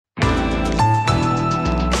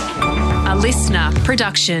listener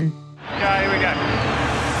production. Okay, here we go.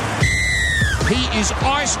 He is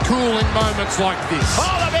ice cool in moments like this.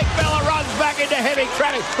 Oh, the big fella runs back into heavy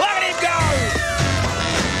traffic. Look at him go!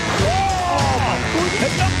 Oh, my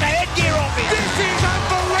goodness. He knocked the headgear off him. This is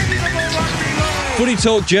unbelievable rugby league. Footy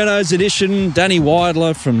Talk Journos edition. Danny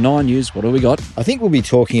Weidler from 9 News. What do we got? I think we'll be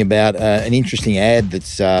talking about an interesting ad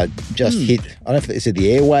that's just hit, I don't know if it's the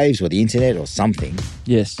airwaves or the internet or something,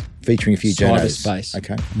 Yes. featuring a few journos. Cyberspace.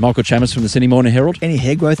 Okay. Michael Chamis from the Sydney Morning Herald. Any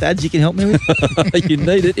hair growth ads you can help me with? You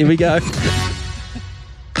need it. Here we go.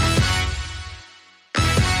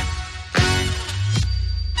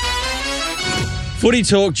 Footy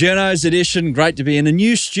Talk Journos edition. Great to be in a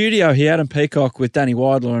new studio here out in Peacock with Danny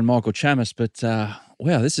Weidler and Michael Chamis. But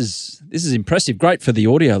wow, this is impressive. Great for the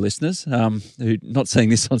audio listeners who are not seeing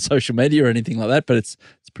this on social media or anything like that. But it's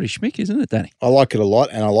pretty schmick, isn't it, Danny? I like it a lot,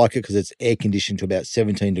 and I like it because it's air conditioned to about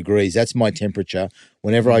 17 degrees. That's my temperature.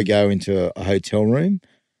 Whenever I go into a hotel room,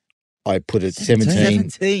 I put it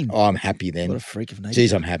 17. Oh, I'm happy then. What a freak of nature.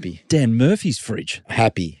 Jeez, I'm happy. Dan Murphy's fridge.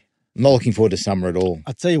 Happy. I'm not looking forward to summer at all.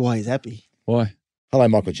 I'll tell you why he's happy. Why? Hello,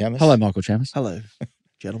 Michael Chamis. Hello, Michael Chamis. Hello,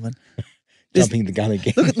 gentlemen. Jumping the gun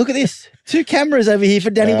again. Look at this. 2 cameras over here for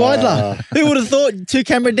Danny Weidler. Who would have thought 2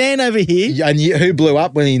 camera Dan over here? And who blew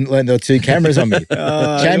up when there were 2 cameras on me?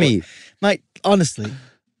 Chammy. Mate, honestly.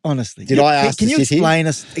 Did I ask Can to you sit here?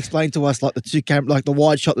 explain to us like the 2 camera, like the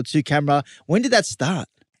wide shot, the 2 camera? When did that start?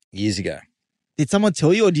 Years ago. Did someone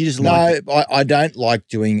tell you, or do you just No, like it? I don't like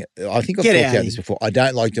doing. I think I've Get talked out about of this here. before. I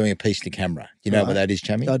don't like doing a piece to camera. You know Right. what that is,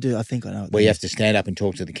 Chammy? I do. I think I know. Where you have to stand up and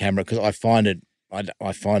talk to the camera because I find it.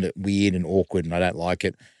 I find it weird and awkward, and I don't like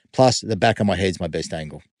it. Plus, the back of my head's my best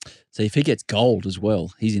angle. So if he gets gold as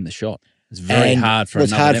well, he's in the shot. It's very And hard for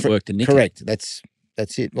what's another hard network to nick it. Correct. That's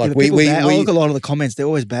it. Like I look at a lot of the comments. They're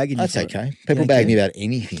always bagging you. That's for it. okay. People Yeah, bag okay. me about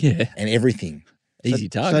anything and everything. Easy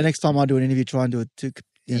So target. next time I do an interview, try and do a 2.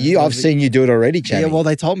 I've seen you do it already, Chammy. Yeah, well,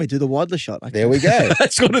 they told me do the Weidler shot. There we go.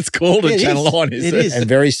 That's what it's called Yeah, at it Channel is. 9, is It it? is. And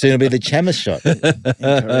very soon it'll be the Chamis shot.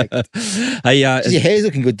 Incorrect. Hey, Your hair's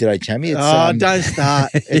looking good today, Chammy. It's, Don't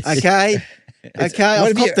start. Okay. Okay,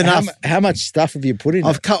 I've copped enough. How much stuff have you put in?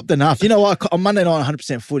 I've copped enough. You know what? On Monday night,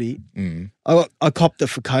 100% footy, I copped it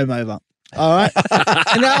for comb over. All right?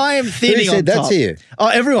 And now I am thinning Who said on that top. to you? Oh,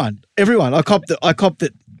 everyone. I copped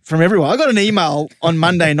it from everyone. I got an email on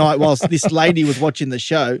Monday night whilst this lady was watching the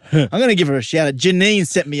show. I'm going to give her a shout out. Janine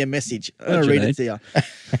sent me a message. I'm going to read it to you.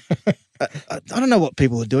 I don't know what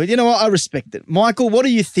people are doing. You know what? I respect it. Michael, what are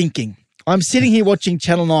you thinking? I'm sitting here watching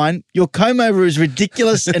Channel 9. Your comb over is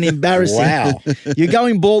ridiculous and embarrassing. Wow. You're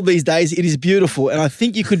going bald these days. It is beautiful. And I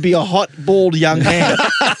think you could be a hot, bald young man.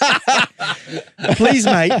 Please,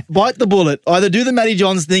 mate, bite the bullet. Either do the Matty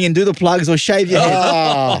Johns thing and do the plugs or shave your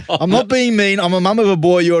head. I'm not being mean. I'm a mum of a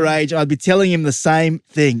boy your age. And I'd be telling him the same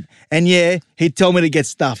thing. And yeah, he'd tell me to get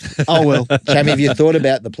stuffed. Oh, well. Chammy, have you thought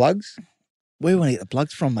about the plugs? Where want to get the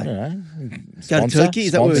plugs from, mate? I don't know. Go to Sponsor? Turkey?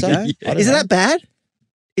 Is that where we Sponsor? go? I don't Is it know. that bad?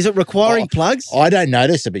 Is it requiring plugs? I don't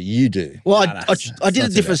notice it, but you do. Well, No, I it's did not a too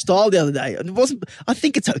different style the other day. It wasn't. I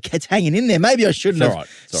think it's okay. It's hanging in there. Maybe I shouldn't It's have all right.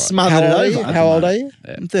 It's all right. smothered How old are it you? over. How old are you?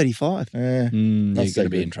 I'm 35. You're Not going so to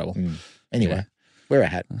be good. in trouble. Anyway, Yeah. wear a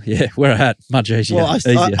hat. Yeah, wear a hat. Much easier. Well,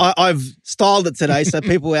 Easier. I've styled it today, so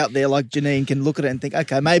people out there like Janine can look at it and think,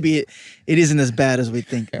 okay, maybe it isn't as bad as we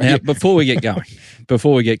think. Now, before we get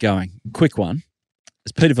going, quick one.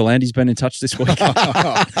 Has Peter Volandi's been in touch this week?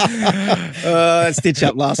 Stitch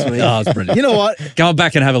up last week. Oh, it's brilliant. You know what? Go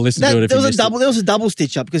back and have a listen to it if There you was a missed double. There was a double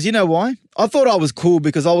stitch up because you know why? I thought I was cool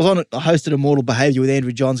because I hosted Immortal Behaviour with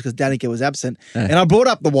Andrew Johns because Danica was absent, and I brought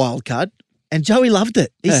up the wild card, and Joey loved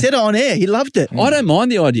it. He said it on air. He loved it. it. I don't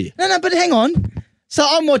mind the idea. No, but hang on. So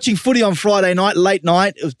I'm watching footy on Friday night, late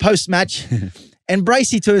night. It was post-match. And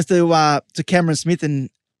Bracey turns to Cameron Smith and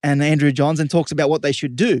Andrew Johns and talks about what they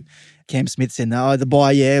should do. Cam Smith said, no, the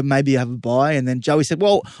buy, yeah, maybe you have a buy. And then Joey said,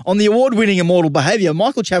 well, on the award-winning Immortal Behaviour,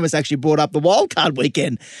 Michael Chamis actually brought up the wildcard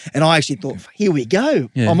weekend. And I actually thought, here we go.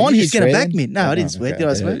 Yeah. I'm on. Did you He's going to swear back then? me. No, I didn't swear. okay. Did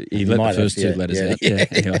I swear? He let might the first have, two letters yeah. out. Yeah.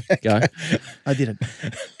 Anyway, go. I didn't.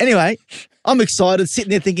 Anyway, I'm excited, sitting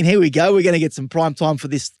there thinking, here we go. We're going to get some prime time for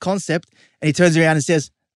this concept. And he turns around and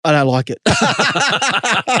says, I don't like it. So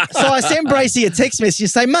I sent Bracey a text message and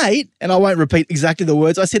say, mate, and I won't repeat exactly the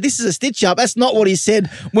words. I said, this is a stitch up. That's not what he said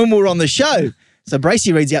when we were on the show. So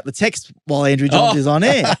Bracey reads out the text while Andrew Johns is on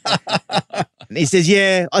air. And he says,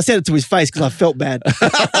 yeah, I said it to his face because I felt bad.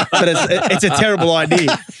 But it's a terrible idea.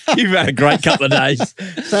 You've had a great couple of days.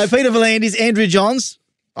 So Peter Volandis, Andrew Johns,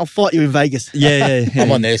 I'll fight you in Vegas. Yeah.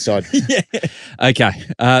 I'm on their side. Okay.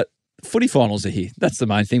 footy finals are here. That's the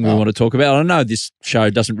main thing we want to talk about. I know this show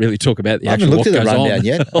doesn't really talk about the I haven't actual looked what at the goes rundown on.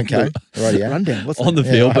 yet. Okay, right, yeah. Rundown. What's on that?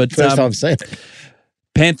 the field, but first time I've seen it.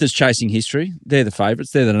 Panthers chasing history. They're the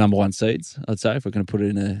favourites. They're the number one seeds, I'd say, if we're going to put it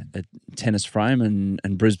in a tennis frame,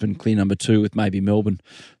 and Brisbane clear number 2 with maybe Melbourne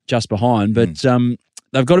just behind. But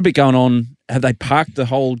they've got a bit going on. Have they parked the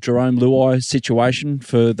whole Jerome Luai situation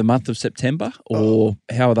for the month of September, or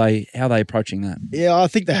how are they approaching that? Yeah, I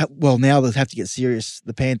think now they'll have to get serious,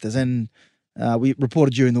 the Panthers. And we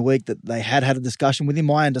reported during the week that they had a discussion with him.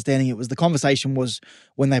 My understanding the conversation was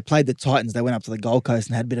when they played the Titans, they went up to the Gold Coast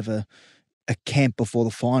and had a bit of a camp before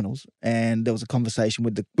the finals, and there was a conversation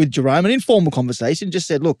with Jerome, an informal conversation, just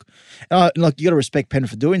said, look, you got to respect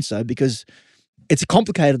Penrith for doing so, because it's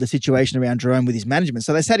complicated, the situation around Jerome with his management.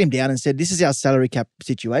 So they sat him down and said, this is our salary cap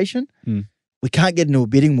situation. We can't get into a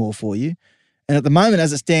bidding war for you. And at the moment,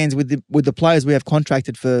 as it stands with the players we have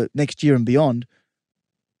contracted for next year and beyond,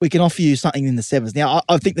 we can offer you something in the sevens. Now,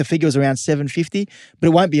 I think the figure is around 750, but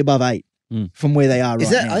it won't be above 8 from where they are now. I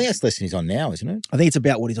think that's less than he's on now, isn't it? I think it's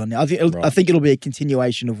about what he's on now. I think it'll be a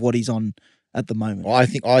continuation of what he's on at the moment. Well, I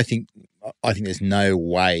think there's no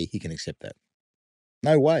way he can accept that.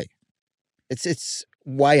 No way. It's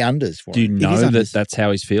way unders for him. Do you know that's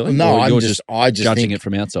how he's feeling? No, or I you're just judging think it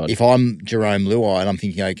from outside. If I'm Jerome Luai and I'm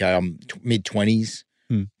thinking, okay, I'm mid-20s,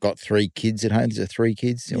 got 3 kids at home. There's 3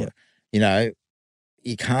 kids. Yeah. You know,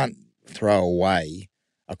 you can't throw away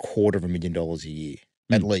 $250,000 a year,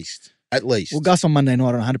 at least. At least. Well, Gus on Monday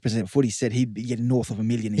night on 100% Footy said he'd be getting north of $1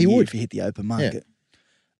 million a year if he hit the open market.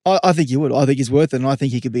 Yeah. I think he would. I think he's worth it, and I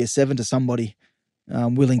think he could be a 7 to somebody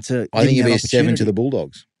willing to. I think he'd be a 7 to the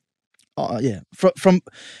Bulldogs. Yeah.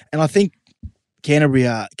 And I think Canterbury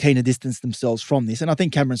are keen to distance themselves from this, and I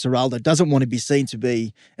think Cameron Ciraldo doesn't want to be seen to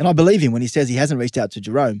be, and I believe him when he says he hasn't reached out to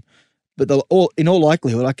Jerome, but in all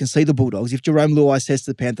likelihood, I can see the Bulldogs. If Jerome Luai says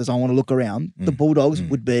to the Panthers, I want to look around, the Bulldogs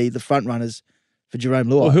would be the front runners for Jerome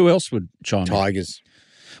Luai. Well, who else would chime in? Tigers.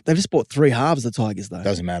 They've just bought 3 halves, the Tigers, though.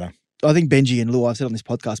 Doesn't matter. I think Benji and Luai, I've said on this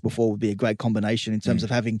podcast before, would be a great combination in terms of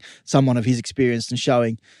having someone of his experience and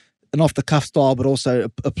showing an off-the-cuff style, but also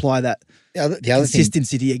apply that the other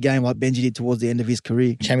consistency to your game like Benji did towards the end of his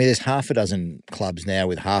career. Chammy, there's half a dozen clubs now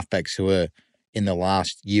with halfbacks who are in the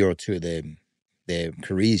last year or two of their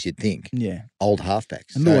careers, you'd think. Yeah. Old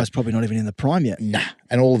halfbacks. And Luai's probably not even in the prime yet. Nah.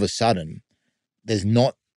 And all of a sudden, there's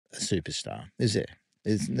not a superstar, is there?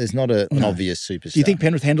 There's not an obvious superstar. Do you think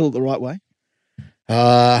Penrith handled it the right way?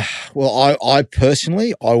 Well, I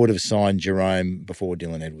personally, I would have signed Jerome before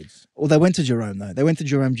Dylan Edwards. Well, they went to Jerome, though. They went to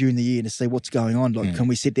Jerome during the year to see what's going on. Like, can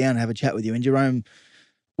we sit down and have a chat with you? And Jerome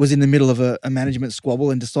was in the middle of a management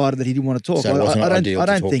squabble and decided that he didn't want to talk. So it wasn't ideal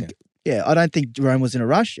to talk think. Yeah, I don't think Jerome was in a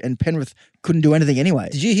rush, and Penrith couldn't do anything anyway.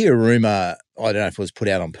 Did you hear a rumour, I don't know if it was put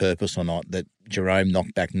out on purpose or not, that Jerome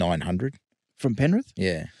knocked back 900? From Penrith?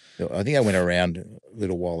 Yeah. I think I went around a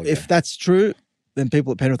little while ago. If that's true, then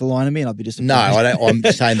people at Penrith are lying to me and I'll be disappointed. No, I'm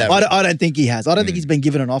saying that. I don't think he has. I don't think he's been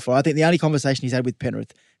given an offer. I think the only conversation he's had with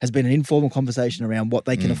Penrith has been an informal conversation around what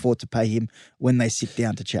they can afford to pay him when they sit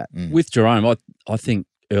down to chat. With Jerome, I think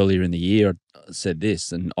earlier in the year I said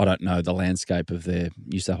this, and I don't know the landscape of their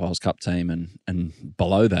New South Wales Cup team and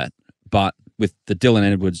below that, but with the Dylan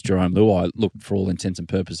Edwards, Jerome Luai, look, for all intents and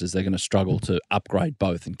purposes, they're going to struggle to upgrade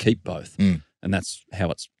both and keep both. And that's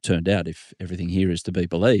how it's turned out, if everything here is to be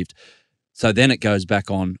believed. So then it goes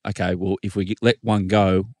back on, okay, well, if we let one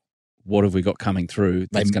go, what have we got coming through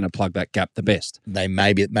that's going to plug that gap the best?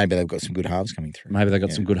 Maybe they've got some good halves coming through. Maybe they've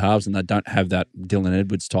got some good halves and they don't have that Dylan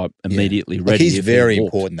Edwards type immediately ready. He's very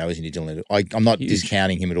important, though, isn't he, Dylan Edwards? I'm not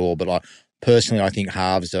discounting him at all, but I think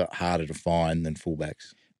halves are harder to find than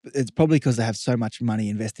fullbacks. It's probably because they have so much money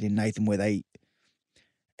invested in Nathan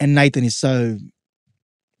and Nathan is so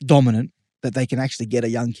dominant that they can actually get a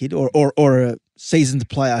young kid or a seasoned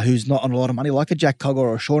player who's not on a lot of money, like a Jack Cogger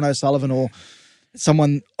or a Sean O'Sullivan or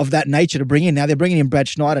someone of that nature to bring in. Now they're bringing in Brad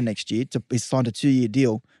Schneider next year. He's signed a 2-year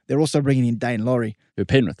deal. They're also bringing in Dane Laurie. Who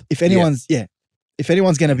Penrith. If anyone's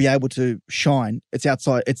going to be able to shine, it's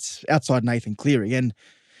outside Nathan Cleary. And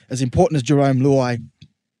as important as Jerome Luai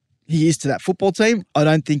he is to that football team, I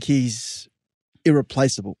don't think he's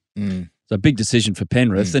irreplaceable. It's a big decision for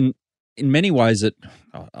Penrith. And in many ways,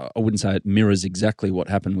 I wouldn't say it mirrors exactly what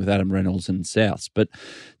happened with Adam Reynolds and Souths. But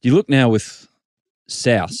you look now with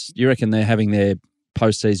Souths, you reckon they're having their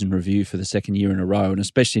post-season review for the second year in a row, and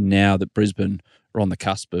especially now that Brisbane are on the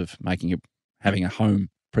cusp of having a home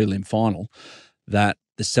prelim final, that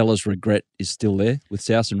the seller's regret is still there with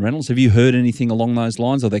Souths and Reynolds. Have you heard anything along those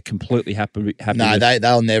lines, or they're completely happy? No,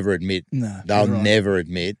 they'll never admit. No, they'll never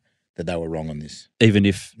admit that they were wrong on this. Even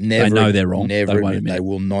if they know they're wrong, Never they won't admit. They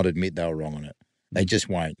will not admit they were wrong on it. They just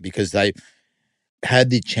won't, because they had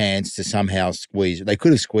the chance to somehow squeeze. They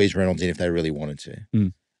could have squeezed Reynolds in if they really wanted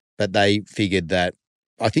to. But they figured that,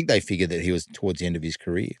 I think they figured that he was towards the end of his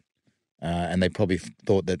career. And they probably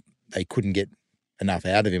thought that they couldn't get enough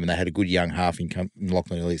out of him, and they had a good young half in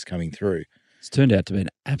Lachlan Ilias coming through. It's turned out to be an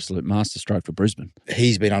absolute masterstroke for Brisbane.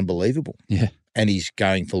 He's been unbelievable. Yeah. And he's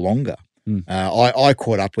going for longer. I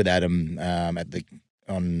caught up with Adam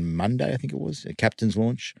on Monday, I think it was, a captain's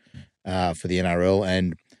launch for the NRL,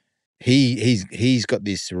 and he's got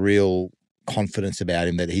this real confidence about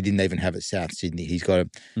him that he didn't even have at South Sydney. He's got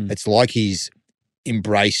it's like he's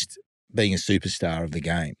embraced being a superstar of the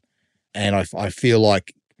game. And I feel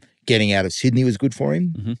like getting out of Sydney was good for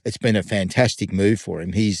him. It's been a fantastic move for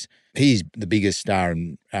him. He's the biggest star,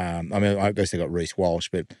 and I guess they got Reece Walsh,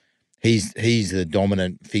 but he's the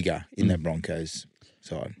dominant figure in that Broncos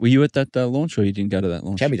side. Were you at that launch, or you didn't go to that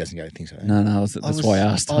launch? Chammy doesn't go to things like that. No, that's why I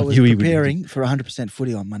asked. I was preparing for 100%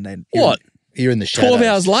 footy on Monday. What? You're in the shadows. 12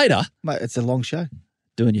 hours later? Mate, it's a long show.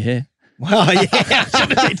 Doing your hair. Well, yeah, that's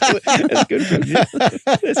good.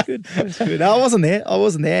 That's good. That's good. No, I wasn't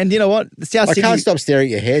there. And you know what? The South Sydney. I can't stop staring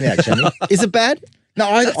at your hair now, Chammy. Is it bad? No,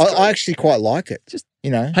 I actually quite like it. Just,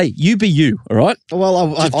 you know. Hey, you be you, all right?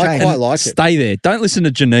 Well, I quite like it. Stay there. Don't listen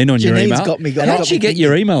to Janine on your Janine's email. got me. How did you get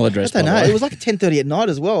your email address? I don't know. It was like 10:30 at night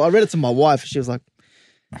as well. I read it to my wife. She was like,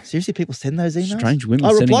 seriously, people send those emails? Strange women I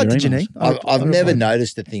sending replied your to emails. Janine. I've never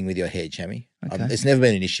noticed a thing with your hair, Chammy. Okay. It's never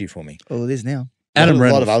been an issue for me. Well, it is now. Adam a lot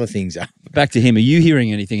Reynolds. of other things are. Back to him. Are you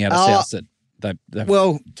hearing anything out of South that they've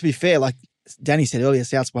Well, to be fair, like Danny said earlier,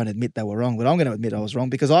 Souths won't admit they were wrong, but I'm going to admit I was wrong,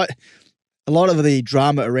 because a lot of the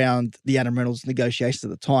drama around the Adam Reynolds negotiations at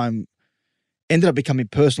the time ended up becoming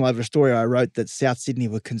personal over a story I wrote that South Sydney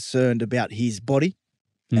were concerned about his body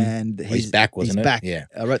and his back, wasn't it? Back. Yeah.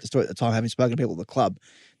 I wrote the story at the time, having spoken to people at the club.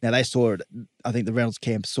 Now, they saw it, I think the Reynolds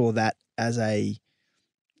camp saw that as a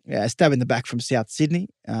stab in the back from South Sydney.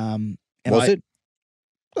 Was it?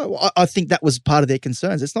 Well, I think that was part of their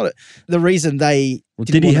concerns. It's not the reason they.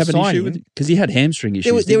 did he have an issue with it? Because he had hamstring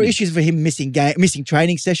issues. There were issues for him missing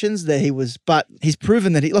training sessions that he was, but he's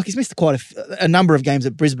proven that he's missed quite a number of games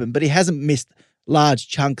at Brisbane, but he hasn't missed large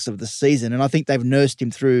chunks of the season, and I think they've nursed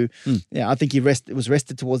him through. I think he was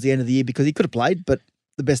rested towards the end of the year because he could have played, but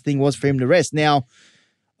the best thing was for him to rest. Now,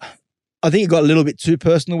 I think it got a little bit too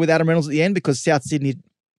personal with Adam Reynolds at the end because South Sydney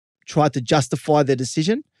tried to justify their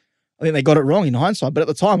decision. I think they got it wrong in hindsight, but at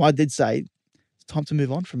the time I did say it's time to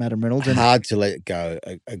move on from Adam Reynolds. And hard to let go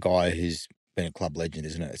a guy who's been a club legend,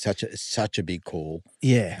 isn't it? It's such a big call.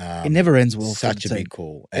 Yeah, it never ends well. Such a big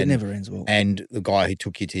call. It never ends well. And the guy who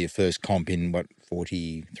took you to your first comp in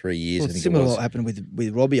 43 years, Well, I think similar it to was. what happened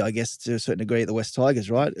with Robbie, I guess, to a certain degree at the West Tigers,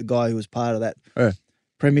 right? A guy who was part of that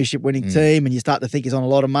premiership winning team, and you start to think he's on a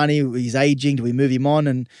lot of money, he's aging, do we move him on?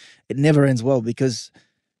 And it never ends well because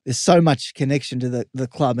there's so much connection to the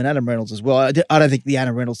club and Adam Reynolds as well. I don't think the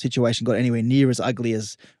Adam Reynolds situation got anywhere near as ugly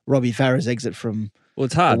as Robbie Farah's exit from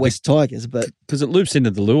it's hard the West Tigers, but because it loops into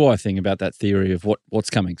the Luai thing about that theory of what's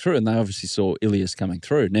coming through, and they obviously saw Ilias coming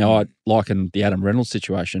through. Now, I liken the Adam Reynolds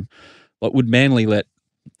situation. Like, would Manly let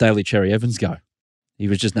Daly Cherry Evans go? He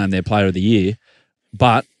was just named their Player of the Year,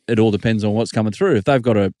 but it all depends on what's coming through. If they've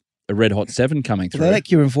got a red hot 7 coming through, they let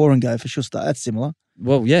Kieran Foran go for sure. That's similar.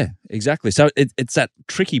 Well, yeah, exactly. So it's that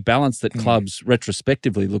tricky balance that clubs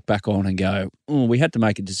retrospectively look back on and go, oh, we had to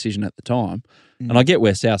make a decision at the time. And I get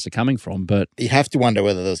where Souths are coming from, but You have to wonder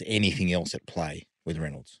whether there's anything else at play with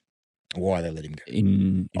Reynolds. Why they let him go.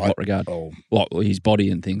 in what regard? Oh, Like his body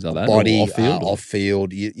and things like that? body, or off-field? off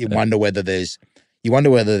field. You wonder whether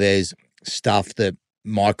there's stuff that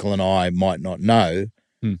Michael and I might not know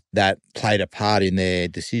that played a part in their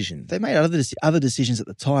decision. They made other decisions at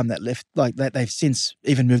the time that left, like that they've since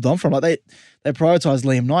even moved on from. Like they prioritised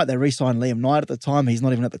Liam Knight. They re-signed Liam Knight at the time. He's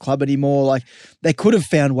not even at the club anymore. Like they could have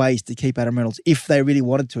found ways to keep Adam Reynolds if they really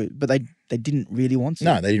wanted to, but they didn't really want to.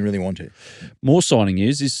 No, they didn't really want to. More signing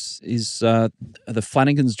news is are the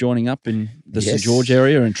Flanagans joining up in the St Yes. George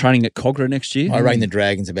area and training at Cogra next year? I rang the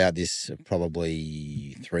Dragons about this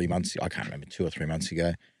probably 3 months. I can't remember, 2 or 3 months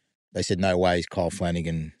ago. They said, no way is Kyle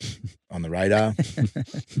Flanagan on the radar.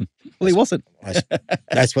 Well, he wasn't.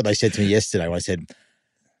 That's what they said to me yesterday. When I said,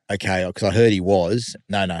 okay, because I heard he was.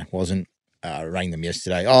 No, wasn't. I rang them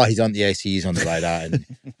yesterday. Oh, he's on. Yes, he is on the radar,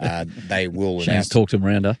 and they will Shane's announce. talked him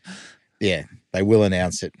around her. Yeah, they will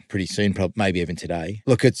announce it pretty soon, maybe even today.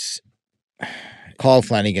 Look, Kyle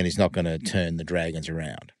Flanagan is not going to turn the Dragons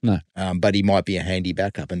around. No. But he might be a handy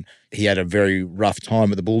backup, and he had a very rough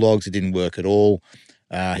time at the Bulldogs. It didn't work at all.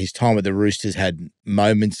 His time at the Roosters had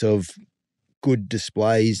moments of good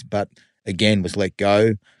displays, but again was let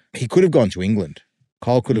go. He could have gone to England.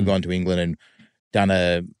 Kyle could have gone to England and done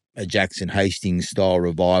a Jackson Hastings style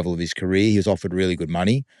revival of his career. He was offered really good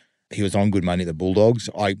money. He was on good money at the Bulldogs.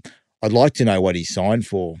 I'd like to know what he signed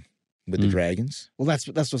for with the Dragons. Well, that's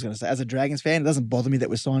what I was going to say. As a Dragons fan, it doesn't bother me that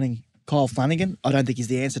we're signing Kyle Flanagan. I don't think he's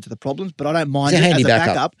the answer to the problems, but I don't mind He's a it handy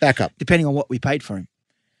as a backup, depending on what we paid for him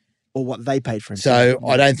or what they paid for him. So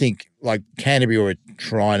I don't think Canterbury were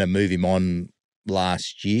trying to move him on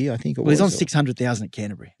last year. I think it was. He's on 600,000 at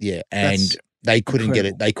Canterbury. Yeah, and they couldn't get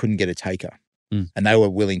it. They couldn't get a taker, and they were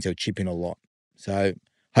willing to chip in a lot. So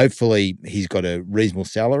hopefully he's got a reasonable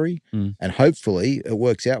salary, and hopefully it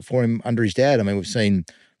works out for him under his dad. I mean, we've seen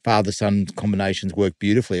father-son combinations work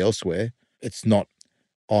beautifully elsewhere. It's not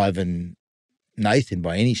Ivan Nathan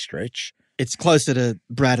by any stretch. It's closer to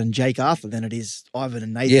Brad and Jake Arthur than it is Ivan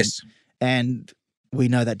and Nathan. Yes. And we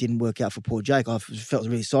know that didn't work out for poor Jake. I felt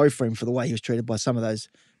really sorry for him for the way he was treated by some of those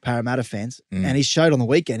Parramatta fans. And he showed on the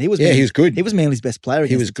weekend. He was good. He was Manly's best player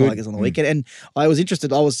against the Tigers on the weekend. And I was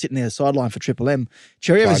interested. I was sitting there sideline for Triple M.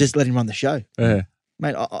 Cherry was just letting him run the show. Yeah.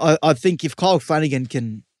 Mate, I think if Kyle Flanagan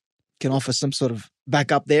can offer some sort of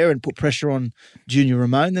backup there and put pressure on Junior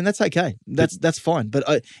Ramon, then that's okay. That's fine.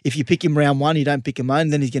 But if you pick him round one, you don't pick him on,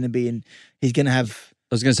 then he's going to have.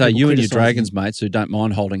 I was going to say, you and your Dragons mates who don't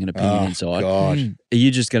mind holding an opinion inside, God. are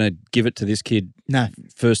you just going to give it to this kid? No.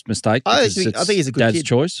 First mistake? I think he's a good dad's kid.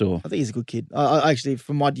 choice, or I think he's a good kid. I actually,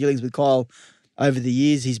 from my dealings with Kyle over the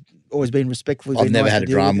years, he's always been respectful. I've never had a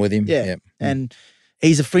drama with him. Yeah. Yep. And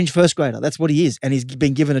he's a fringe first grader. That's what he is. And he's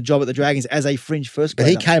been given a job at the Dragons as a fringe first But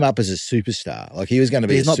grader. he came up as a superstar. Like he was going to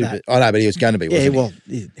be He's a not super. that. I know, but he was going to be. Yeah,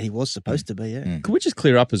 Wasn't he was supposed to be, yeah. Can we just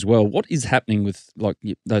clear up as well? What is happening with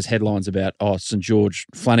those headlines about, St. George,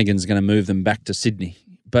 Flanagan's going to move them back to Sydney?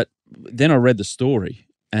 But then I read the story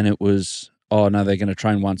and it was, they're going to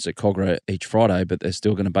train once at Cogra each Friday, but they're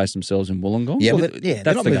still going to base themselves in Wollongong? Yeah, Well,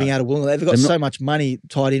 they're not moving out of Wollongong. They've got so much money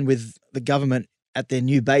tied in with the government at their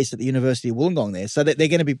new base at the University of Wollongong there. So that they're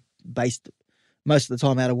going to be based most of the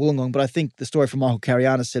time out of Wollongong. But I think the story from Michael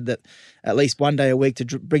Cariana said that at least one day a week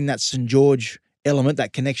to bring that St. George element,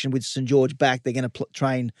 that connection with St. George back, they're going to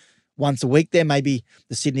train once a week there. Maybe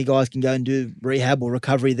the Sydney guys can go and do rehab or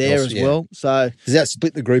recovery there as well. So Does that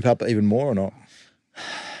split the group up even more or not?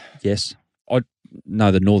 Yes. I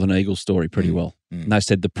know the Northern Eagles story pretty well. And they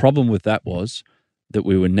said the problem with that was that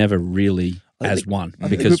we were never really as one. I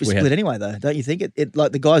think the group is split anyway, though, don't you think? It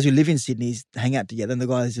like the guys who live in Sydney hang out together, and the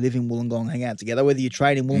guys who live in Wollongong hang out together. Whether you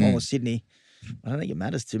train in Wollongong or Sydney, I don't think it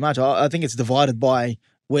matters too much. I think it's divided by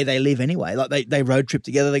where they live anyway. Like they road trip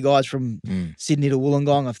together, the guys from Sydney to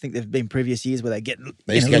Wollongong. I think there's been previous years where they get in a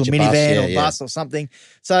little minivan or bus or something.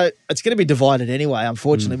 So it's going to be divided anyway,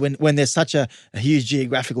 unfortunately, when there's such a huge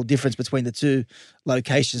geographical difference between the two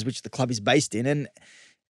locations which the club is based in. And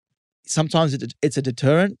sometimes it's a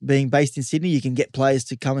deterrent being based in Sydney. You can get players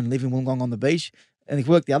to come and live in Wollongong on the beach, and it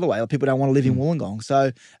can work the other way. Like people don't want to live in Wollongong.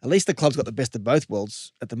 So at least the club's got the best of both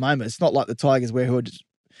worlds at the moment. It's not like the Tigers who are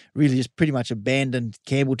really just pretty much abandoned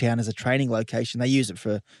Campbelltown as a training location. They use it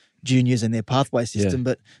for juniors and their pathway system,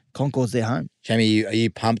 but Concord's their home. Jamie, are you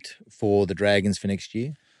pumped for the Dragons for next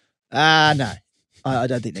year? No. I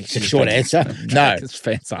don't think next year. Short answer. No. Tigers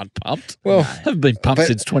fans aren't pumped. Well, haven't been pumped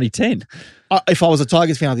since 2010. If I was a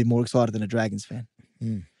Tigers fan, I'd be more excited than a Dragons fan.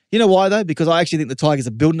 You know why, though? Because I actually think the Tigers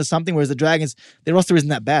are building to something, whereas the Dragons, their roster isn't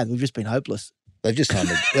that bad. We've just been hopeless. They've just signed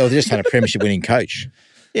a premiership winning coach.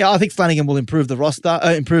 Yeah, I think Flanagan will improve the roster,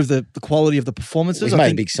 improve the quality of the performances. He's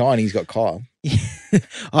made a big signing. He's got Kyle.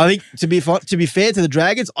 I think to be fair to the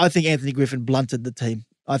Dragons, I think Anthony Griffin blunted the team.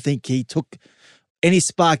 I think he took any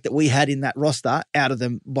spark that we had in that roster out of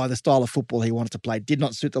them by the style of football he wanted to play. Did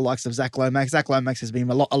not suit the likes of Zach Lomax. Zach Lomax has been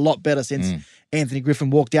a lot better since Anthony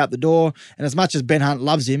Griffin walked out the door. And as much as Ben Hunt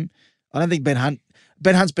loves him, I don't think Ben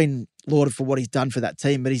Hunt's been lauded for what he's done for that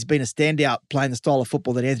team, but he's been a standout playing the style of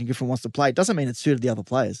football that Anthony Griffin wants to play. It doesn't mean it suited the other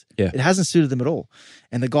players. Yeah. It hasn't suited them at all.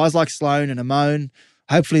 And the guys like Sloan and Amon,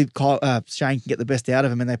 hopefully Shane can get the best out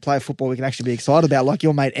of him and they play a football we can actually be excited about, like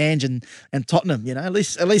your mate Ange and Tottenham. You know, at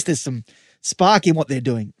least there's some spark in what they're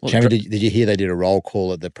doing. Jamie, did you hear they did a roll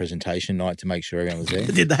call at the presentation night to make sure everyone was there?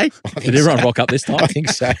 Did they? Did everyone rock up this time? I think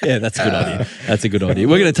so. Yeah, that's a good idea. That's a good idea.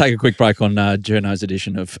 We're going to take a quick break on Journo's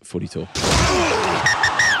edition of Footy Talk.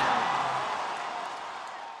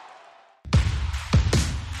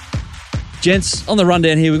 Gents, on the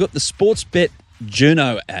rundown here, we've got the Sportsbet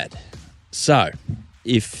Juno ad. So,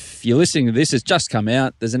 if you're listening to this, it's just come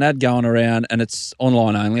out. There's an ad going around and it's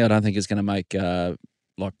online only. I don't think it's going to make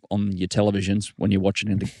like on your televisions when you're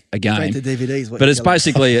watching a game. Straight to DVDs. But it's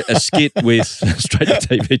basically a skit with straight to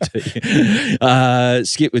DVD.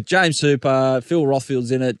 Skit with James Hooper, Phil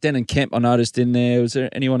Rothfield's in it, Denon Kemp I noticed in there. Was there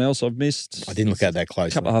anyone else I've missed? I didn't look at that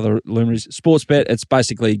closely. A couple of other luminaries. Sportsbet, it's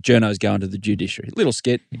basically journos going to the judiciary. Little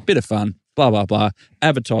skit, bit of fun, blah, blah, blah.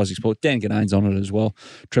 Advertising sport. Dan Ganane's on it as well.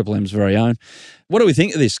 Triple M's very own. What do we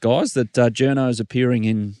think of this, guys, that journos appearing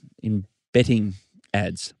in betting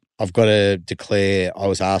ads? I've got to declare I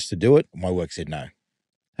was asked to do it. My work said no.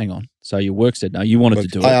 Hang on. So your work said no. You wanted to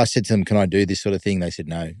do it. I said to them, can I do this sort of thing? They said,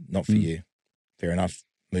 no, not for you. Fair enough.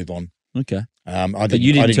 Move on. Okay. But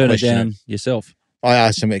you didn't turn it down yourself? I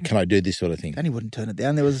asked them, can I do this sort of thing? Danny wouldn't turn it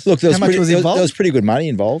down. There was how much was involved? There was pretty good money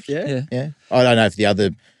involved. Yeah. I don't know if the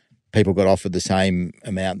other people got offered the same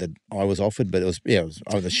amount that I was offered, but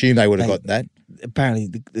I would assume they would have got that. Apparently,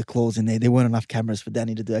 the clause in there weren't enough cameras for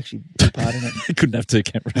Danny to actually take part in it. He couldn't have two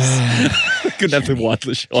cameras. Couldn't have the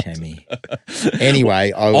wireless shot. Chammy.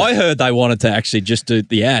 Anyway, I heard they wanted to actually just do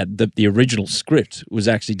the ad. The original script was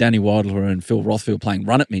actually Danny Weidler and Phil Rothfield playing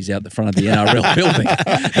Run At Me's out the front of the NRL building.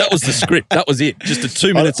 That was the script. That was it. Just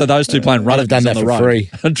 2 minutes of those two playing Run At Me's on the road. Free.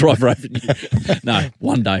 And drive revenue. No,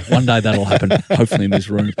 one day that'll happen. Hopefully in this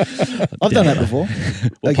room. I've done that before.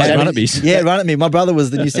 Playing Run At Me's. Yeah, Run At Me. My brother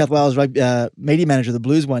was the New South Wales media manager of the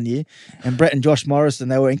Blues one year, and Brett and Josh Morrison,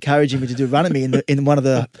 they were encouraging me to do Run At Me in one of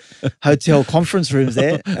the hotel conference rooms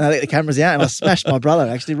there, and I let the cameras out, and I smashed my brother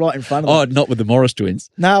actually right in front of them. Oh, not with the Morris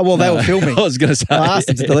twins. No, well, they were filming. I was going to say. I asked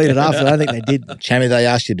them to delete it after. I don't think they did. Chammy, they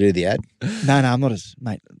asked you to do the ad? No, I'm not as,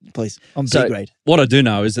 mate, please. I'm B grade. What I do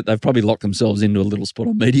know is that they've probably locked themselves into a little spot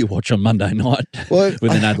on Media Watch on Monday night with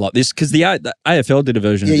an ad like this, because the AFL did a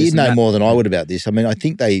version of this. Yeah, you'd know more than I would about this. I mean, I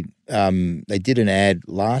think they did an ad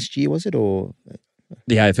last year, was it, or...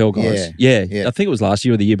 The AFL guys, yeah. I think it was last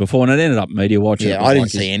year or the year before, and it ended up Media Watch. Yeah, I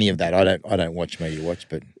didn't see any of that. I don't watch Media Watch,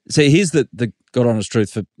 but see, here's the God honest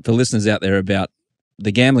truth for listeners out there about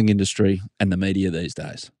the gambling industry and the media these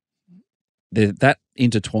days. They're that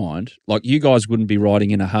intertwined. Like, you guys wouldn't be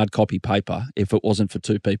writing in a hard copy paper if it wasn't for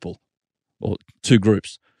two people or two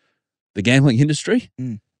groups: the gambling industry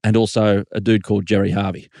and also a dude called Jerry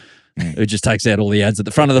Harvey. Who just takes out all the ads at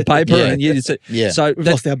the front of the paper. So we've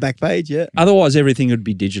lost our back page, Otherwise, everything would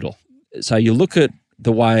be digital. So you look at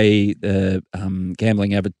the way the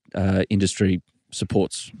gambling industry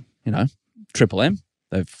supports, Triple M.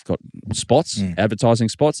 They've got spots, advertising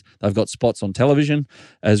spots. They've got spots on television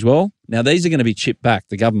as well. Now, these are going to be chipped back.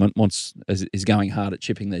 The government is going hard at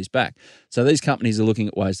chipping these back. So these companies are looking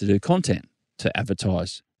at ways to do content to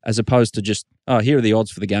advertise, as opposed to just, here are the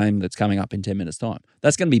odds for the game that's coming up in 10 minutes' time.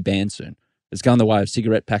 That's going to be banned soon. It's going the way of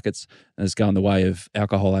cigarette packets, and it's going the way of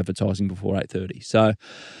alcohol advertising before 8:30. So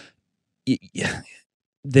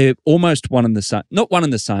they're almost one and the same. Not one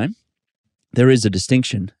and the same. There is a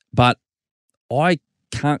distinction, but I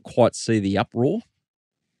can't quite see the uproar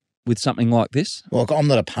with something like this. Well, I'm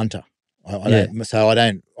not a punter. I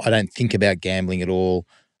don't think about gambling at all.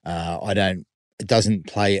 It doesn't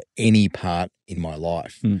play any part in my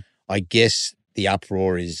life. I guess the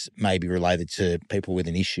uproar is maybe related to people with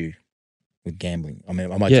an issue with gambling. I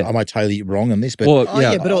mean, am I totally wrong on this? But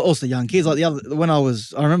but also young kids. Like I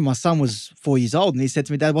remember my son was 4 years old, and he said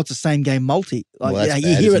to me, "Dad, what's the same game multi?" Like,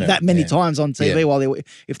 you hear it that many times on TV. While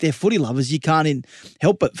if they're footy lovers, you can't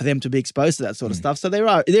help but for them to be exposed to that sort of stuff. So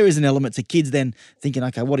there is an element to kids then thinking,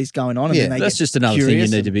 okay, what is going on? And then that's just another thing you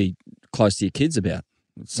need to be close to your kids about.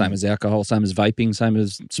 Same as alcohol, same as vaping, same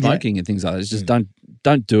as smoking and things like that. It's just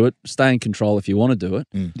don't do it. Stay in control if you want to do it.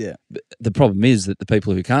 Yeah. The problem is that the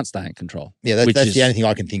people who can't stay in control. Yeah, that's the only thing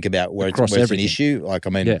I can think about where it's an issue. Like, I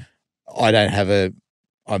mean,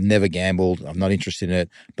 I've never gambled. I'm not interested in it.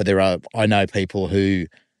 But I know people who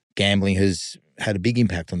gambling has had a big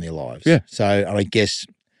impact on their lives. Yeah. So I guess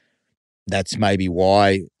that's maybe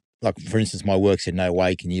why. Like, for instance, my work said, no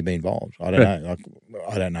way can you be involved. I don't know.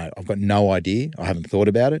 I don't know. I've got no idea. I haven't thought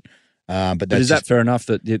about it. But is that fair enough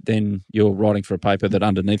that then you're writing for a paper that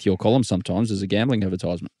underneath your column sometimes is a gambling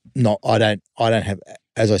advertisement? No, I don't have,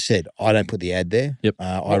 as I said, I don't put the ad there. Yep.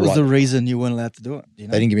 What was the reason you weren't allowed to do it? They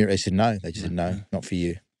didn't give me, they said no. They just said no, not for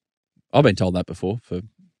you. I've been told that before.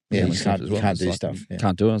 You can't do stuff. Yeah.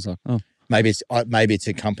 Can't do it. I was like, oh. Maybe it's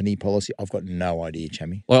a company policy. I've got no idea,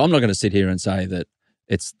 Chammy. Well, I'm not going to sit here and say that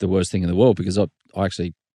it's the worst thing in the world, because I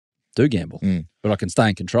actually do gamble, but I can stay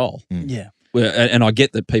in control. Yeah. And I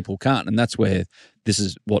get that people can't, and that's where this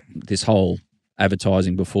is what this whole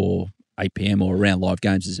advertising before 8 p.m. or around live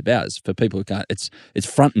games is about. Is for people who can't. It's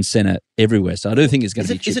front and center everywhere. So I do think it's going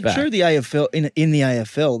to be chipped back. Is it true the AFL in the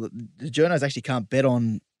AFL that the journos actually can't bet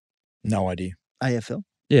on? No idea. AFL?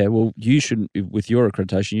 Yeah, well, you shouldn't, with your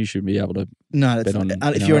accreditation, you should be able to. No, Bet on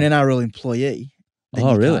if you're an NRL employee, then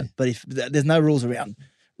Oh, you really? can't. But if there's no rules around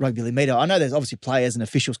rugby league media, I know there's obviously players and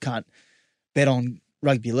officials can't bet on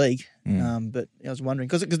rugby league. But I was wondering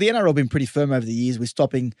because the NRL have been pretty firm over the years with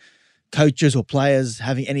stopping coaches or players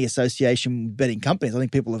having any association with betting companies. I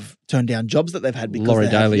think people have turned down jobs that they've had because Laurie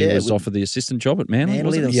Daly was with offered the assistant job at Manly, Manly.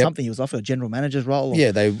 wasn't There he? was something he was offered a general manager's role.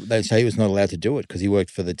 Yeah, they say he was not allowed to do it because he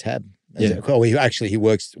worked for the Tab. Yeah. Well, he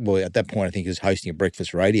works. Well, at that point, I think he was hosting a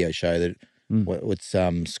breakfast radio show that what's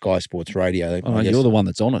Sky Sports Radio. Oh, I guess. you're the one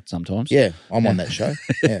that's on it sometimes. Yeah, I'm on that show.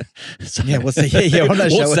 Yeah, Yeah, what's the yeah on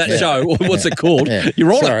that show? What's that show? What's it called? yeah.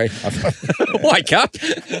 You're on Sorry. it. Wake up.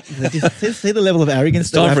 See the level of arrogance.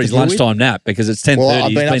 It's time for his lunchtime nap because it's 10:30. Well,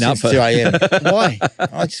 I've He's been up since 2 a.m. Why?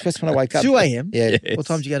 I just want to wake up. 2 a.m. Yeah. What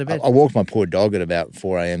time did you go to bed? I walked my poor dog at about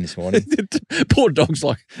 4 a.m. this morning. Poor dog's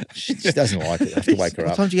like, She doesn't like it. I have to wake her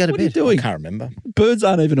What up. time did you go to what are you bed? doing? I can't remember. Birds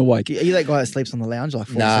aren't even awake. Are you that guy that sleeps on the lounge like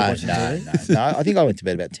No, watching no, TV? no. I think I went to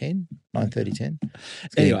bed about 9:30, 10.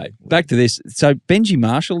 Anyway, back to this. So Benji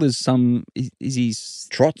Marshall is he?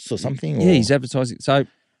 Trots or something? Or? Yeah, he's advertising. So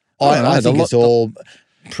I don't know, think it's all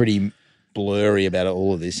pretty blurry about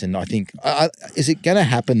all of this. And I think, is it going to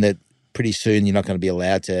happen that pretty soon you're not going to be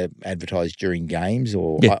allowed to advertise during games?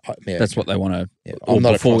 Or Yeah, that's what they want to. Yeah, I'm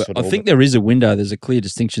not across it I all, think there is a window. There's a clear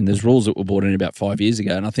distinction. There's rules that were brought in about 5 years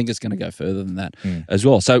ago, and I think it's going to go further than that as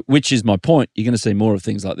well. So, which is my point. You're going to see more of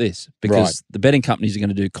things like this because the betting companies are going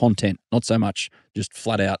to do content, not so much just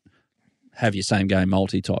flat out have your same game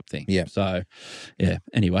multi type thing. Yeah. So, yeah.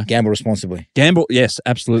 Anyway, Gamble responsibly. gamble. Yes,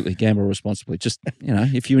 absolutely. Gamble responsibly. Just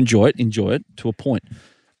if you enjoy it to a point.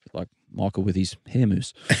 Like Michael with his hair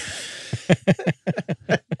mousse.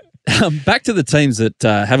 Back to the teams that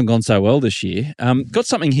haven't gone so well this year. Got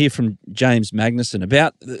something here from James Magnuson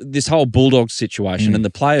about this whole Bulldogs situation and the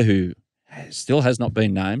player who still has not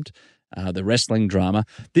been named, the wrestling drama.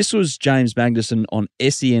 This was James Magnuson on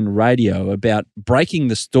SEN Radio about breaking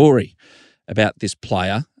the story about this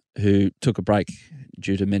player who took a break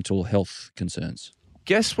due to mental health concerns.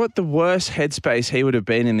 Guess what the worst headspace he would have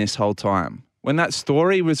been in this whole time? When that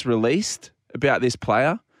story was released about this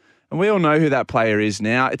player, and we all know who that player is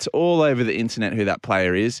now. It's all over the internet who that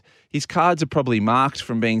player is. His cards are probably marked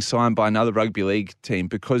from being signed by another rugby league team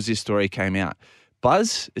because this story came out.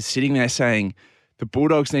 Buzz is sitting there saying the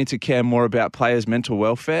Bulldogs need to care more about players' mental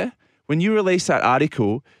welfare. When you released that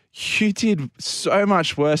article, you did so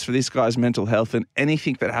much worse for this guy's mental health than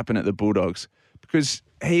anything that happened at the Bulldogs because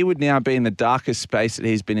he would now be in the darkest space that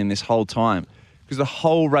he's been in this whole time because the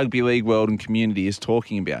whole rugby league world and community is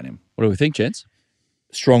talking about him. What do we think, gents?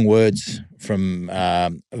 Strong words from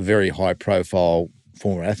a very high-profile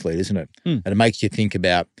former athlete, isn't it? And it makes you think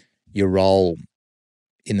about your role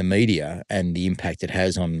in the media and the impact it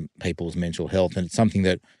has on people's mental health. And it's something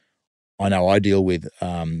that I know I deal with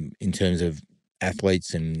in terms of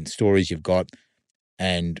athletes and stories you've got.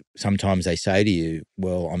 And sometimes they say to you,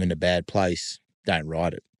 well, I'm in a bad place, don't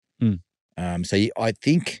write it. I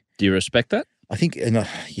think... Do you respect that? I think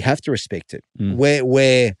you have to respect it.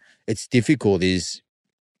 Where it's difficult is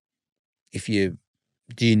do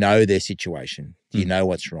you know their situation? Do you know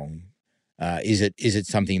what's wrong? Is it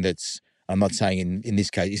something that's, I'm not saying in this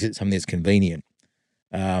case, is it something that's convenient?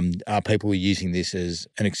 Are people using this as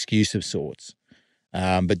an excuse of sorts?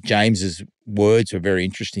 But James's words were very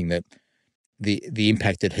interesting that the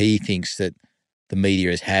impact that he thinks that the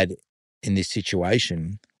media has had in this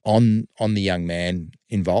situation on the young man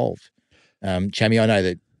involved. Chammy, I know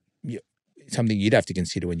that something you'd have to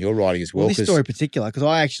consider when you're writing as well. This story in particular, because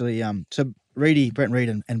I actually, so Brent Reed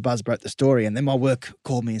and Buzz broke the story, and then my work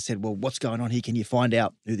called me and said, well, what's going on here? Can you find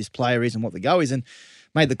out who this player is and what the go is? And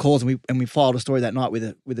made the calls, and we filed a story that night with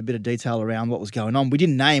a bit of detail around what was going on. We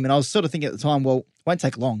didn't name, and I was sort of thinking at the time, well, it won't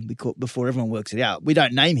take long before everyone works it out. We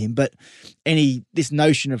don't name him, but this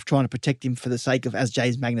notion of trying to protect him for the sake of, as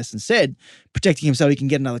James Magnuson said, protecting him so he can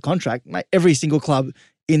get another contract, mate, every single club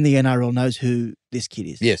in the NRL knows who this kid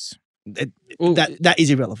is. Yes. That is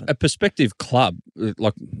irrelevant. A prospective club,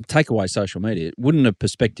 like take away social media, wouldn't a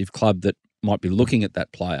prospective club that might be looking at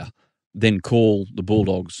that player then call the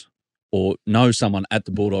Bulldogs or know someone at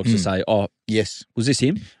the Bulldogs to say, oh, yes, was this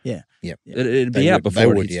him? Yeah. Yep. It'd be out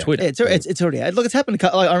before it hits Twitter. Yeah, it's already out. Look, it's happened.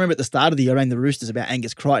 I remember at the start of the year around the Roosters about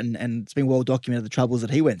Angus Crichton, and it's been well documented the troubles that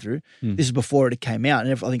he went through. This is before it came out,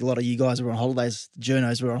 and I think a lot of you guys were on holidays, the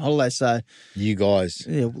journos were on holidays, so... You guys.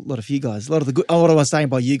 Yeah, a lot of you guys. A lot of the good... Oh, what I was saying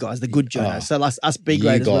by you guys, the good journos. So us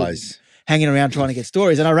B-graders were hanging around trying to get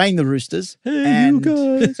stories, and I rang the Roosters. Hey, you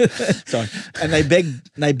guys. Sorry. And they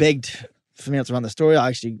begged for me not to run the story.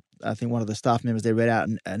 I think one of the staff members there read out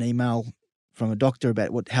an email from a doctor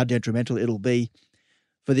about how detrimental it'll be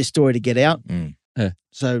for this story to get out. Yeah.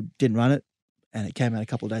 So didn't run it, and it came out a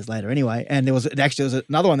couple of days later anyway. And there was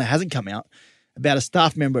another one that hasn't come out about a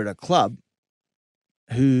staff member at a club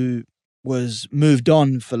who was moved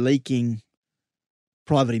on for leaking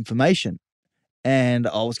private information. And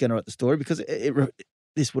I was going to write the story because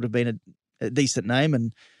this would have been a decent name.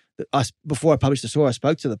 And before I published the story, I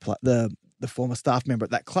spoke to the former staff member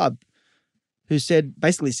at that club who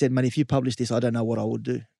basically said, mate, if you publish this, I don't know what I would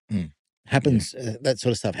do. Happens. That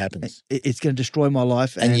sort of stuff happens. It's going to destroy my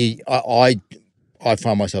life. And I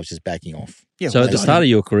find myself just backing off. Yeah, So at the start of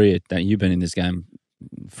your career, Dan, you've been in this game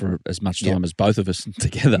for as much time as both of us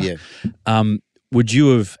together. Yeah. Would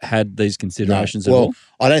you have had these considerations at all? Well,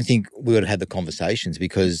 I don't think we would have had the conversations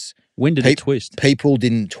because When did it twist? people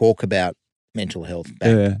didn't talk about mental health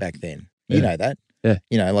back then. You know that. Yeah.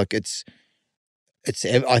 You know, like it's.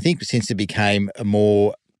 I think since it became a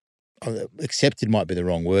more accepted might be the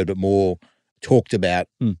wrong word, but more talked about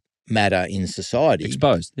matter in society.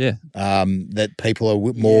 Exposed, yeah. That people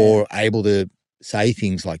are more able to say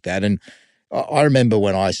things like that. And I remember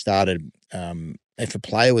when I started, if a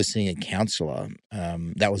player was seeing a counsellor,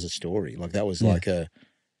 that was a story. Like that was like a,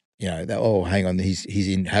 hang on, he's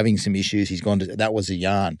in having some issues. He's gone to, that was a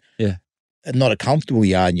yarn. Yeah. Not a comfortable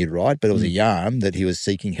yarn, you'd write, but it was a yarn that he was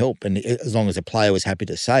seeking help. And as long as the player was happy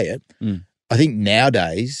to say it, I think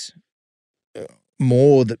nowadays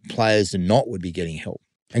more that players than not would be getting help,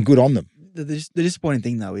 and good on them. The disappointing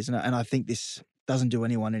thing, though, isn't it? And I think this doesn't do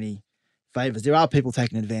anyone any favours. There are people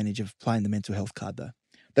taking advantage of playing the mental health card, though.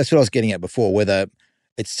 That's what I was getting at before, whether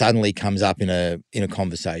it suddenly comes up in a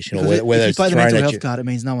conversation Because or whether if you it's play the thrown mental at health you. card, it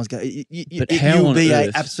means no one's going. You'll be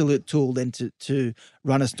an absolute tool then to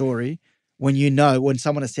run a story when you know when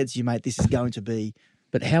someone has said to you, mate, this is going to be.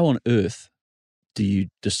 But how on earth do you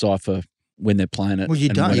decipher when they're playing it? Well, you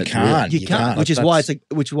and don't. when You it's can't. You You can't, can't. which is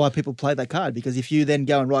That's- why people play that card, because if you then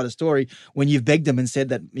go and write a story when you've begged them and said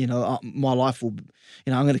that my life will,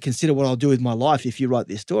 I'm going to consider what I'll do with my life if you write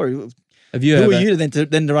this story. Have you Who ever? are you then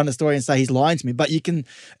to run a story and say he's lying to me? But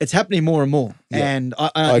it's happening more and more. Yeah. And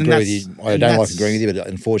I agree with you. I don't like agreeing with you, but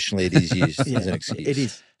unfortunately it is used as an excuse. It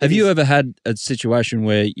is. Have you ever had a situation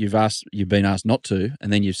where you've been asked not to,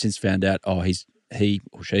 and then you've since found out, he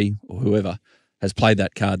or she or whoever has played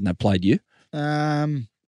that card and they played you? No,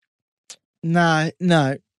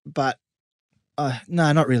 but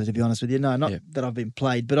no, not really, to be honest with you. No, not that I've been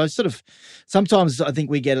played, but I sometimes I think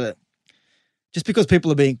we get just because people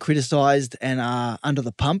are being criticised and are under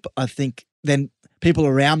the pump, I think then people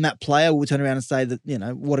around that player will turn around and say that,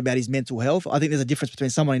 what about his mental health? I think there's a difference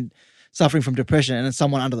between someone suffering from depression and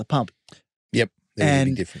someone under the pump. Yep. There's a big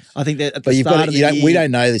And difference. I think that at But the start of the year, we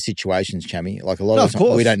don't know the situations, Chammy. Like a lot No, of of the time,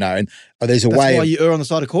 we course. don't know. And there's a that's way, why you err on the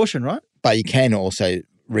side of caution, right? but you can also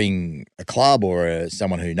ring a club or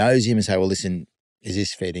someone who knows him and say, well, listen, is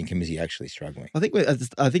this fair income? Is he actually struggling? I think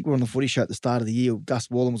we're on the footy show at the start of the year. Gus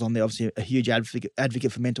Wallen was on there, obviously a huge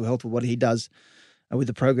advocate for mental health with what he does with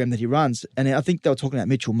the program that he runs. And I think they were talking about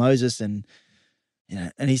Mitchell Moses and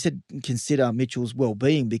he said consider Mitchell's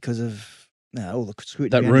well-being because of all the scrutiny.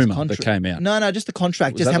 That around his rumour that contract. came out. No, just the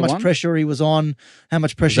contract, Was just that how the much one? pressure he was on, how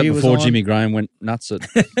much Was pressure that he was before on. Jimmy Graham went nuts at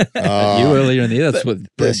you Oh, earlier in the year? That's what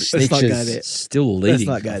Let's not go snitches. there. still leading.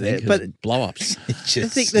 not go I there. think, But- as blow-ups.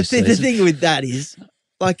 Just- The thing with that is,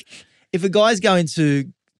 like, if a guy's going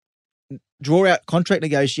to draw out contract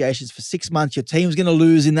negotiations for 6 months, your team's going to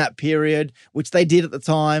lose in that period, which they did at the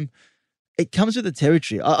time. It comes with the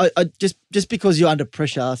territory. I just because you're under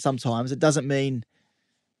pressure sometimes, it doesn't mean.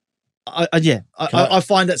 I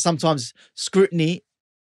find that sometimes scrutiny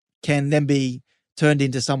can then be turned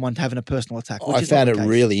into someone having a personal attack. Which I is not found the it case.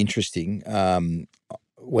 really interesting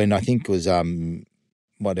when I think it was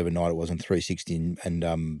whatever night it was on 360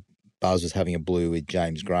 and Buzz was having a blue with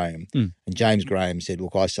James Graham. And James Graham said,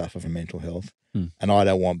 look, I suffer from mental health and I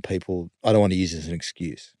don't want to use it as an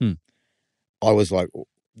excuse. I was like,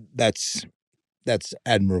 that's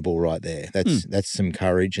admirable right there. That's some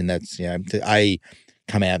courage, and that's, to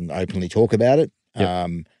come out and openly talk about it. Yep.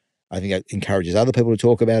 I think it encourages other people to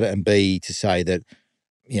talk about it, and B, to say that,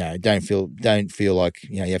 don't feel like,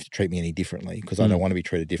 you have to treat me any differently because I don't want to be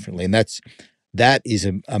treated differently. And that is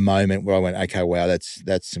a moment where I went, okay, wow, that's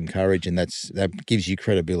some courage, and that gives you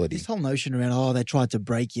credibility. This whole notion around, they tried to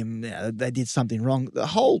break him, they did something wrong. The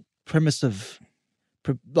whole premise of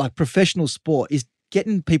professional sport is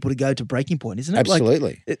getting people to go to breaking point, isn't it?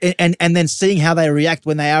 Absolutely. And then seeing how they react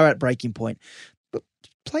when they are at breaking point. But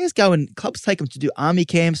players go and clubs take them to do army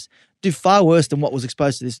camps, do far worse than what was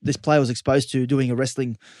exposed to this player was exposed to doing a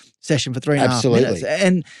wrestling session for 3.5 Absolutely. minutes.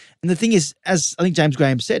 And the thing is, as I think James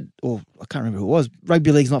Graham said, or I can't remember who it was,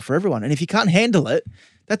 rugby league's not for everyone. And if you can't handle it,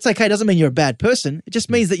 That's okay. It doesn't mean you're a bad person. It just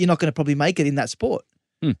means that you're not going to probably make it in that sport.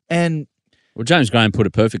 And Well, James Graham put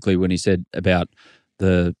it perfectly when he said about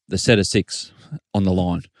the set of 6 on the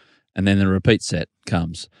line, and then the repeat set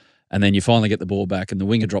comes, and then you finally get the ball back, and the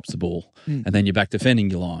winger drops the ball, and then you're back defending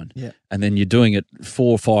your line, and then you're doing it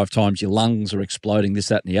 4 or 5 times. Your lungs are exploding, this,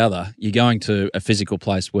 that, and the other. You're going to a physical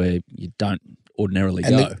place where you don't ordinarily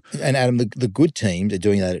go. And Adam, the good teams are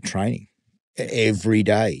doing that at training every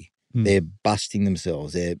day. They're busting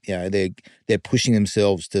themselves. They're pushing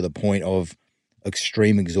themselves to the point of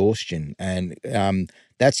extreme exhaustion, and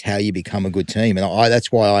that's how you become a good team. And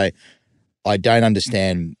that's why I don't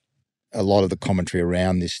understand a lot of the commentary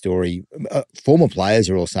around this story. Former players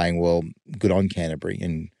are all saying, "Well, good on Canterbury,"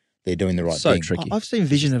 and they're doing the right So thing. tricky. I've seen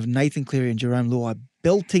vision of Nathan Cleary and Jerome Luai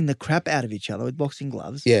belting the crap out of each other with boxing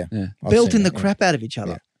gloves. Yeah, I've Belting seen the that, crap out of each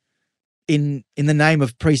other in the name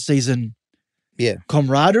of preseason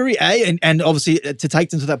camaraderie, and obviously to take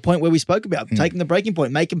them to that point where we spoke about, taking the breaking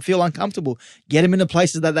point, make them feel uncomfortable, get them into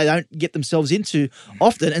places that they don't get themselves into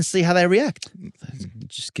often and see how they react.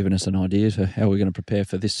 Just giving us an idea for how we're going to prepare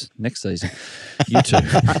for this next season. You two.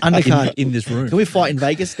 Undercard. in this room. Can we fight in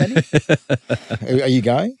Vegas, Danny? Are you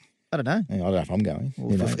going? I don't know. I don't know if I'm going.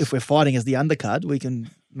 Who knows? If we're fighting as the undercard, we can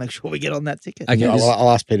make sure we get on that ticket. Okay, I'll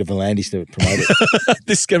ask Peter Volandis to promote it.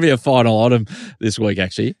 this is going to be a final item this week,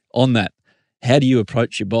 actually. On that, how do you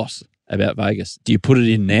approach your boss about Vegas? Do you put it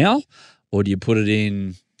in now, or do you put it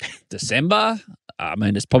in December? I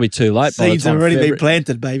mean, it's probably too late. Seeds have already been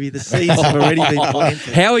planted, baby. The seeds have already been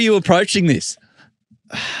planted. How are you approaching this?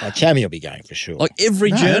 Chammy will be going for sure. Like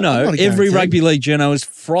every No, journo, not a every guarantee. rugby league journo is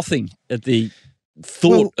frothing at the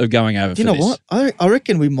thought of going over Do you for know this. what? I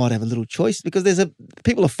reckon we might have a little choice because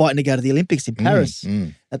people are fighting to go to the Olympics in Paris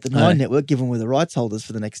at the Nine Network, given we're the rights holders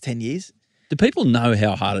for the next 10 years. Do people know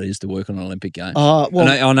how hard it is to work on an Olympic game? Well, and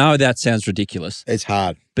I know that sounds ridiculous, It's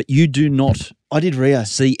hard. but you do not I did Rio.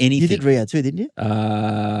 see anything. You did Rio too, didn't you?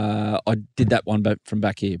 I did that one from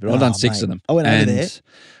back here, but I've done 6 mate. of them. I went over And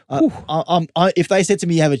there. If they said to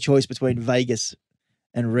me, you have a choice between Vegas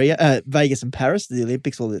and Vegas and Paris, the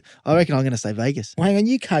Olympics, I reckon I'm going to say Vegas. Well, hang on,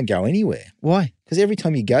 you can't go anywhere Why? because every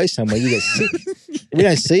time you go somewhere, you get sick. We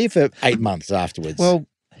don't see you for 8 months afterwards. Well,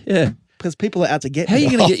 Yeah. because people are out to get How are me. you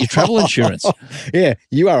going to get your travel insurance? Yeah,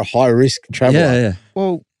 you are a high risk traveller. Yeah.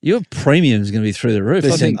 Well, Your premium is going to be through the roof.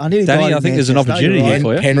 Listen, I nearly Danny, died I in think there's an Manchester. opportunity You're here right.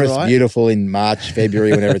 for you. Penrith's Right. beautiful in March,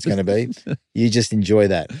 February, whenever it's going to be. You just enjoy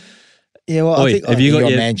that. Yeah, well, Oi, I think have you In got your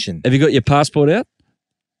your mansion. Have you got your passport out?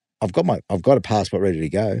 I've got a passport ready to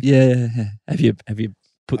go. Yeah. Have you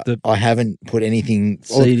put the I haven't put anything.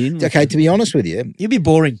 seed in? Okay, to be honest with you, you'd be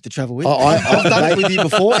boring to travel with. I've done it with you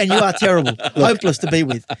before, and you are terrible, hopeless to be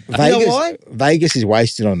with. Vegas, You know why? Vegas is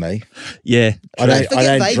wasted on me. Yeah. I don't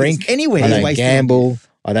Vegas. drink. Anywhere I is don't wasted on gamble.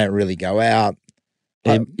 I don't really go out.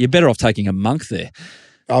 You're better off taking a monk there.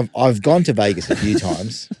 I've gone to Vegas a few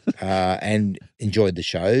times and enjoyed the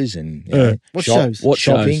shows and What shows? What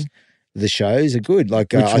shopping. shows? The shows are good.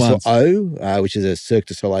 Like Which I saw ones? O, which is a Cirque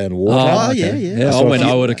du Soleil on water. Oh, yeah. I saw went a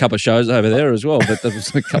few- over a couple of shows over there as well, but there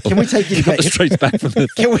was a couple. Can we take you to couple go- of streets back from the?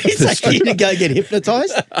 Can we the take you to go get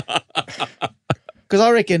hypnotized? Because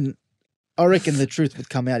I reckon the truth would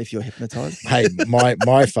come out if you're hypnotized. Hey,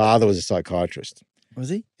 my father was a psychiatrist. Was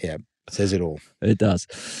he? Yeah, says it all. It does.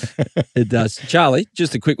 It does. Charlie,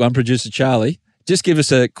 just a quick one. Producer Charlie, just give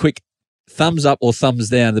us a quick thumbs up or thumbs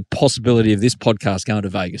down the possibility of this podcast going to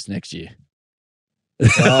Vegas next year.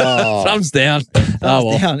 Oh, Thumbs down. Oh,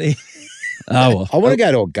 well. Down. Oh, well. I want to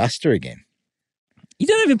go to Augusta again. You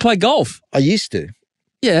don't even play golf. I used to,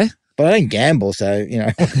 Yeah. but I don't gamble, so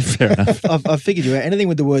Fair enough. I've figured you out. Anything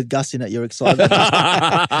with the word Gus in it, you're excited.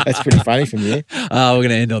 that's pretty funny from you. We're going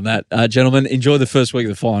to end on that. Gentlemen, enjoy the first week of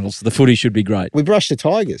the finals. The footy should be great. We brush the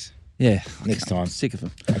Tigers Yeah. next time. I'm sick of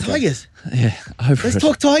them. Tigers. Yeah. Over Let's it.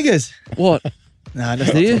 talk Tigers. What? No,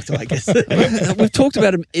 let's Do you? not talk Tigers. We've talked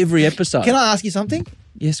about them every episode. Can I ask you something?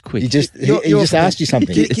 Yes, quick. He just asked you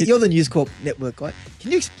something. You're the News Corp network guy.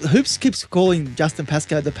 Can you? Hoops keeps calling Justin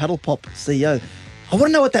Pascoe the Paddle Pop CEO. I want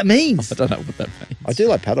to know what that means. I don't know what that means. I do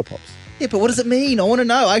like paddle pops. Yeah, but what does it mean? I want to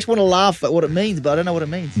know. I actually want to laugh at what it means, but I don't know what it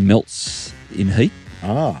means. Melts in heat.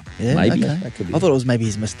 Ah, Yeah, Maybe. okay. that could be. I thought it was maybe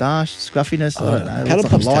his moustache, scruffiness. I don't know. It Paddle looks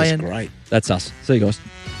like pops a taste lion. great. That's us. See you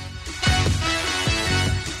guys.